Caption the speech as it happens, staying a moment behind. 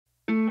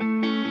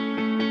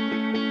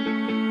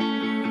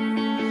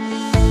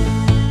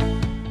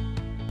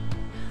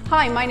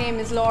Hi, my name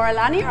is Laura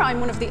Lanier. I'm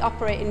one of the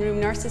operating room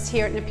nurses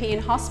here at Nepean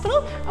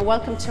Hospital, and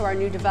welcome to our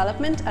new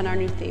development and our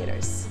new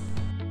theatres.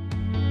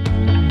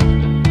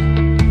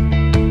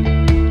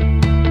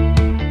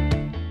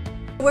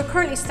 We're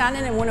currently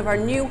standing in one of our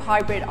new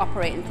hybrid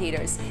operating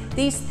theatres.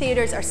 These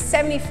theatres are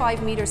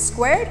 75 metres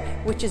squared,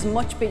 which is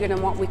much bigger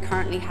than what we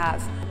currently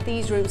have.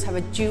 These rooms have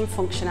a dual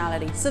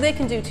functionality, so they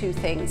can do two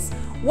things.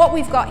 What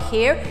we've got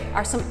here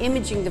are some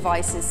imaging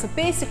devices. So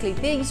basically,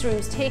 these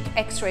rooms take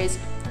x-rays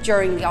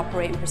during the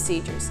operating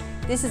procedures.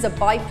 This is a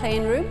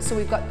biplane room, so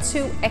we've got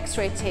two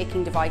x-ray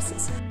taking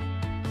devices.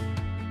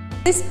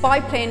 This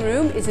biplane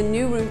room is a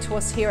new room to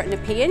us here at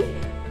Nepean.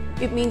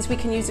 It means we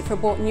can use it for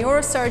both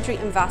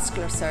neurosurgery and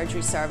vascular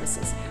surgery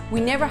services.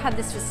 We never had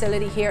this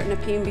facility here at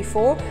Nepean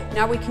before.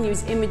 Now we can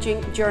use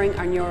imaging during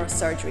our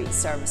neurosurgery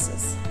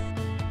services.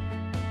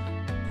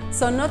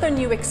 So another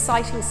new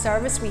exciting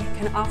service we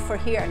can offer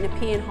here at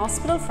Nepean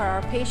Hospital for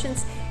our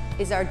patients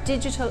is our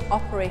digital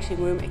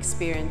operating room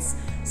experience.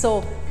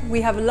 So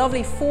we have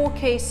lovely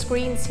 4K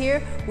screens here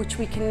which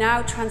we can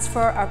now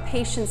transfer our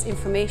patients'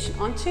 information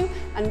onto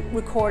and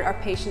record our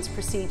patients'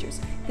 procedures.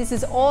 This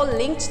is all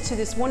linked to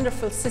this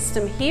wonderful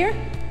system here,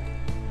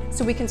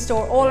 so we can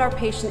store all our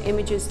patient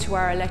images to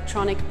our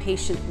electronic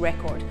patient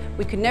record.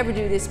 We could never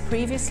do this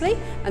previously,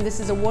 and this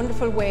is a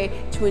wonderful way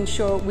to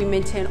ensure we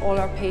maintain all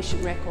our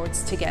patient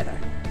records together.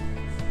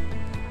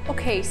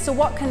 Okay, so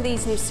what can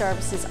these new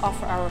services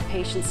offer our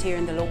patients here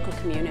in the local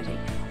community?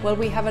 Well,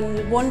 we have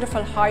a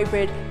wonderful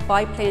hybrid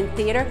biplane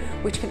theatre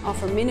which can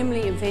offer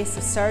minimally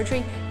invasive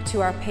surgery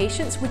to our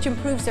patients, which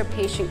improves their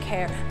patient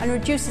care and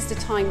reduces the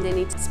time they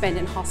need to spend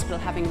in hospital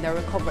having their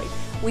recovery.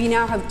 We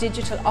now have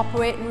digital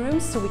operating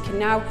rooms, so we can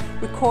now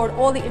record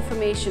all the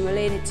information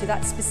related to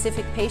that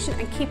specific patient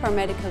and keep our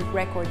medical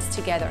records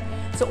together.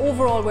 So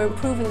overall, we're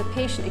improving the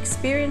patient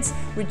experience,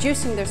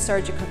 reducing their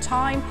surgical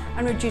time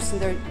and reducing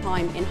their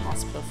time in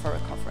hospital for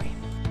recovery.